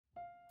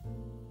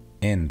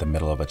In the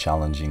middle of a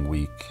challenging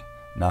week,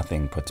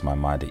 nothing puts my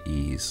mind at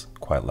ease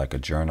quite like a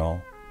journal,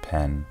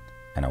 pen,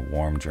 and a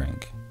warm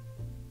drink.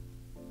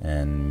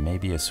 And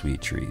maybe a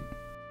sweet treat.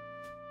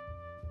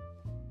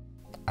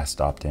 I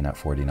stopped in at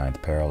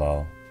 49th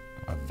Parallel,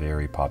 a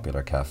very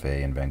popular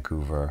cafe in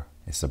Vancouver.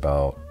 It's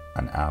about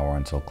an hour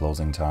until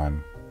closing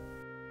time.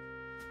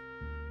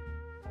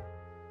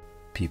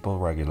 People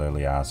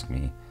regularly ask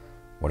me,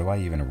 what do I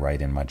even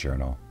write in my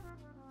journal?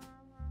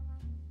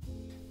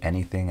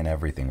 Anything and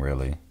everything,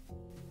 really.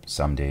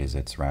 Some days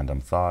it's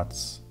random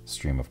thoughts,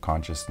 stream of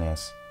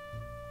consciousness.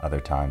 Other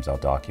times I'll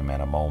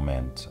document a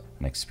moment,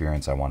 an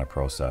experience I want to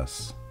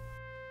process.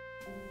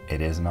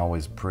 It isn't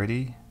always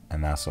pretty,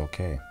 and that's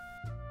okay.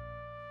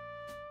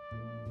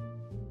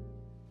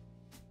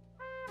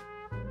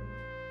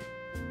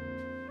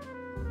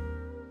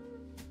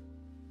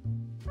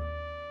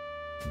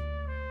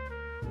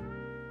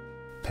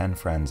 Pen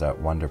friends at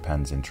Wonder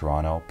Pens in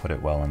Toronto put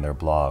it well in their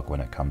blog when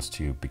it comes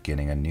to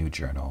beginning a new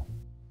journal.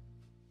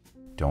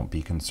 Don't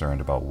be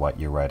concerned about what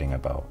you're writing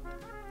about.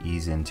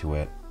 Ease into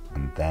it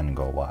and then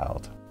go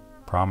wild.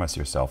 Promise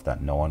yourself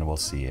that no one will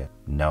see it.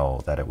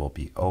 Know that it will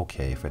be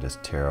okay if it is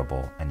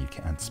terrible and you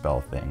can't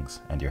spell things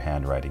and your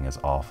handwriting is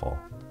awful.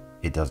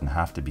 It doesn't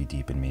have to be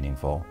deep and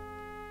meaningful.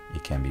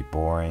 It can be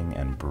boring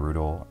and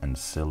brutal and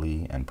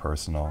silly and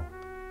personal.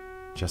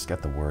 Just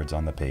get the words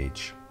on the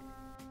page.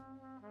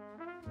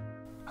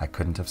 I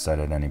couldn't have said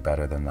it any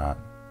better than that.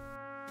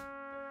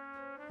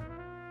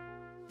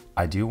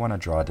 I do want to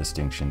draw a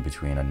distinction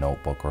between a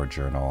notebook or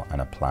journal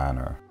and a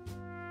planner.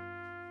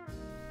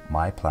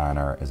 My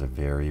planner is a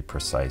very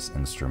precise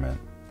instrument.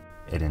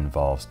 It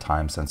involves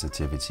time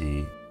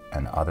sensitivity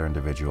and other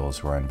individuals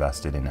who are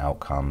invested in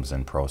outcomes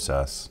and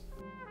process.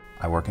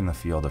 I work in the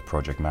field of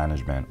project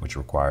management, which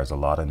requires a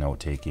lot of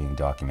note-taking,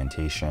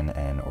 documentation,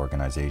 and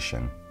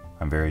organization.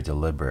 I'm very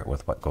deliberate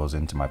with what goes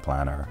into my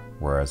planner,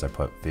 whereas I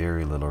put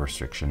very little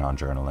restriction on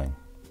journaling.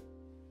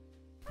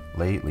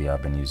 Lately,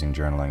 I've been using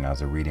journaling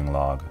as a reading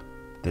log.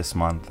 This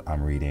month,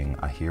 I'm reading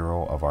A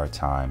Hero of Our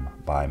Time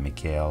by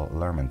Mikhail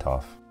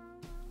Lermontov,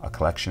 a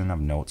collection of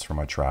notes from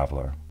a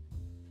traveler.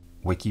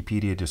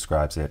 Wikipedia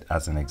describes it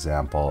as an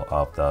example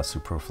of the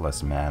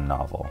superfluous man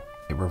novel.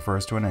 It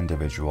refers to an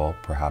individual,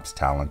 perhaps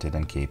talented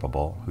and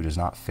capable, who does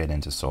not fit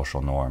into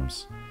social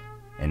norms.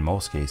 In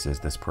most cases,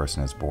 this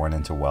person is born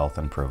into wealth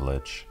and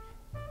privilege.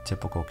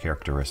 Typical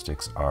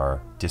characteristics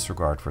are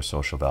disregard for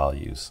social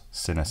values,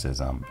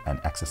 cynicism,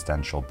 and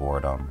existential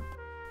boredom.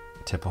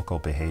 Typical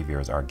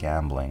behaviors are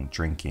gambling,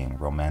 drinking,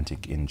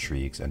 romantic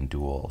intrigues, and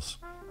duels.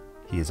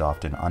 He is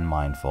often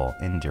unmindful,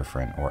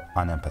 indifferent, or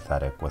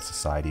unempathetic with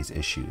society's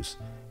issues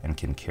and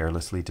can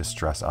carelessly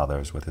distress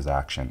others with his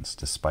actions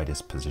despite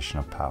his position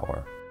of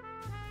power.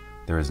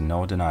 There is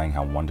no denying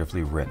how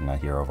wonderfully written A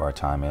Hero of Our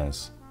Time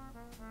is.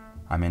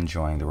 I'm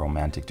enjoying the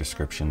romantic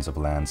descriptions of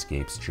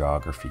landscapes,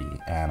 geography,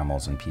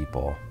 animals, and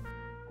people.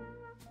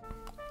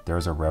 There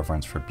is a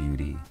reverence for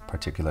beauty,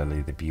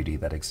 particularly the beauty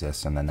that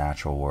exists in the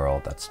natural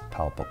world that's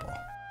palpable.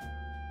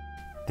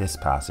 This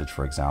passage,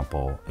 for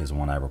example, is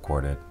one I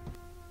recorded.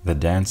 The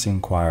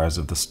dancing choirs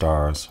of the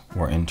stars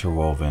were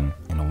interwoven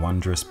in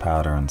wondrous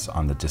patterns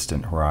on the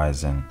distant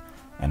horizon,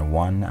 and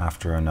one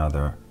after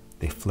another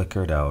they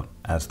flickered out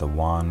as the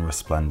wan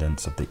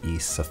resplendence of the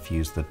east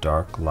suffused the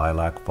dark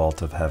lilac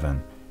vault of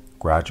heaven,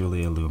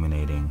 gradually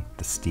illuminating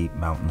the steep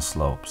mountain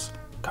slopes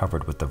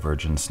covered with the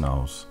virgin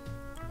snows.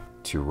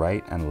 To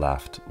right and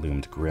left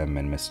loomed grim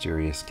and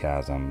mysterious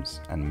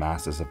chasms, and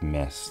masses of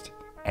mist,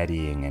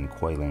 eddying and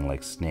coiling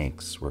like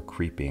snakes, were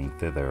creeping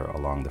thither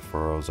along the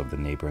furrows of the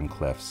neighboring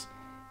cliffs,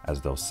 as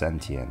though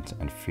sentient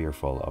and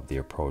fearful of the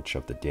approach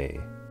of the day.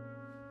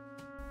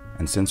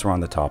 And since we're on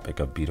the topic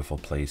of beautiful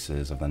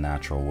places of the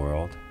natural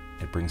world,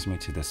 it brings me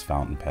to this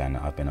fountain pen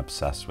I've been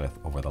obsessed with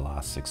over the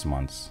last 6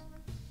 months.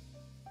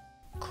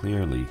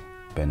 Clearly,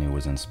 BENU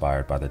was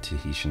inspired by the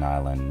Tahitian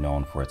island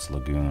known for its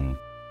lagoon.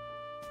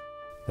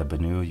 The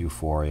BENU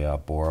Euphoria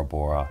Bora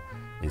Bora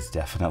is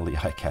definitely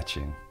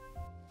eye-catching.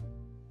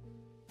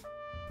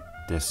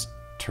 This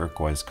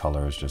turquoise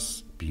color is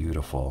just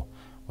beautiful,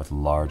 with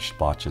large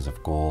splotches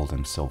of gold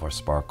and silver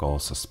sparkle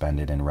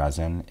suspended in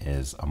resin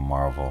is a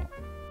marvel.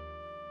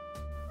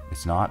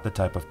 It's not the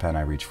type of pen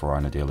I reach for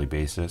on a daily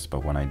basis,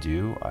 but when I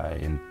do, I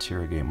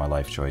interrogate my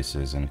life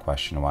choices and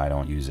question why I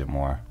don't use it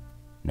more.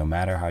 No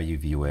matter how you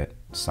view it,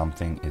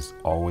 something is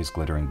always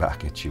glittering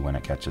back at you when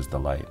it catches the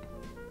light.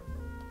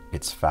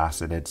 It's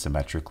faceted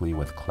symmetrically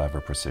with clever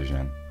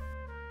precision.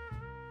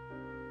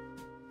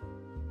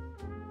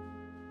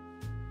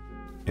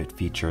 It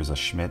features a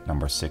Schmidt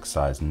No. 6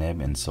 size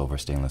nib in silver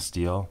stainless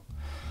steel.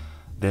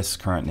 This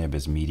current nib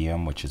is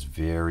medium, which is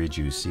very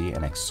juicy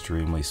and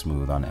extremely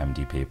smooth on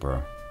MD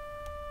paper.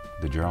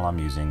 The journal I'm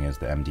using is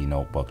the MD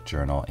Notebook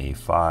Journal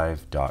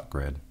A5 Dot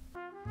Grid.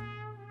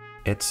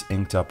 It's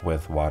inked up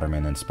with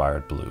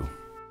Waterman-inspired blue.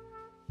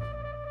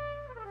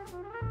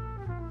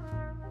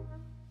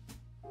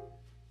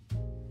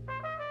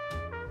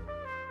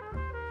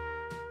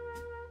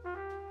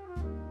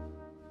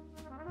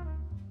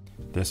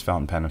 This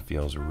fountain pen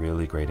feels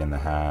really great in the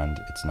hand.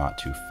 It's not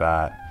too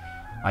fat,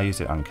 I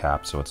use it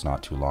uncapped so it's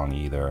not too long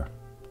either.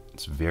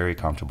 It's very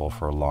comfortable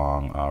for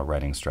long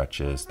writing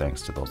stretches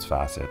thanks to those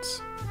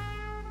facets.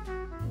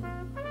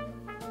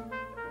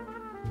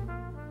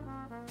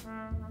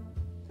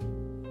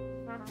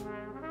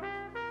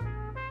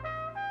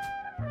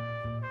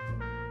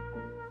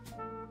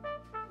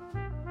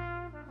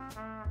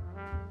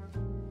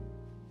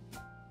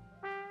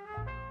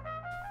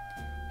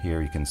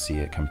 Here you can see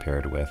it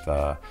compared with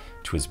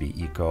TWSBI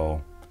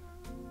Eco,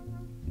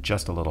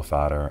 just a little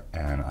fatter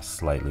and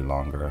slightly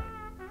longer.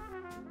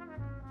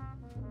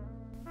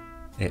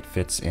 It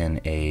fits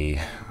in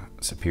a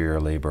Superior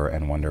Labor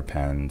and Wonder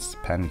Pens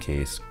pen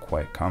case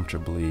quite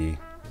comfortably.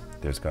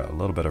 There's got a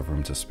little bit of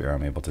room to spare.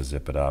 I'm able to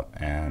zip it up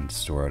and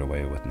store it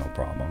away with no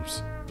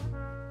problems.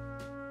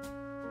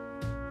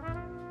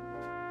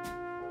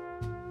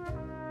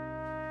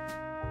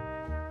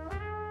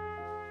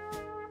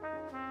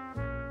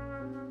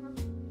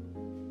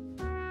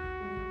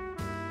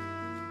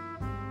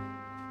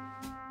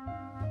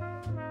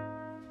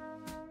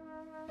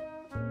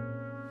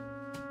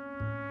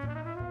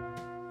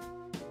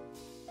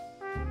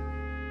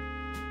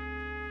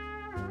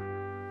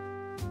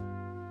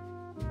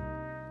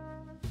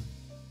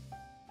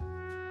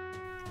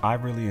 I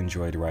really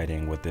enjoyed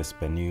writing with this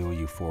BENU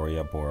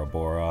Euphoria Bora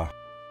Bora.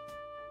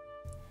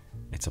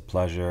 It's a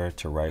pleasure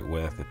to write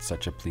with. It's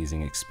such a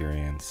pleasing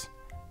experience,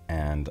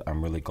 and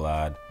I'm really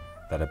glad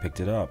that I picked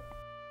it up.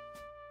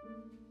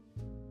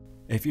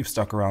 If you've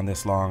stuck around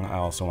this long, I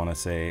also want to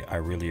say I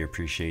really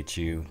appreciate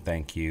you.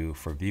 Thank you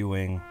for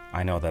viewing.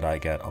 I know that I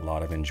get a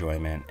lot of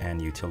enjoyment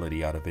and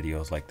utility out of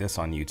videos like this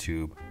on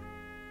YouTube.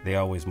 They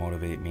always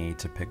motivate me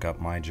to pick up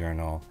my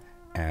journal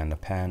and a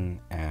pen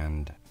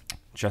and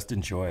just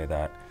enjoy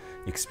that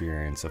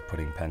experience of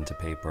putting pen to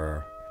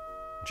paper,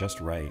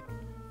 just write.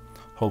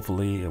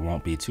 Hopefully it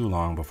won't be too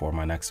long before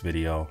my next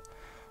video,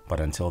 but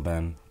until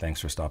then,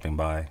 thanks for stopping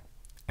by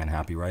and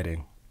happy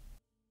writing.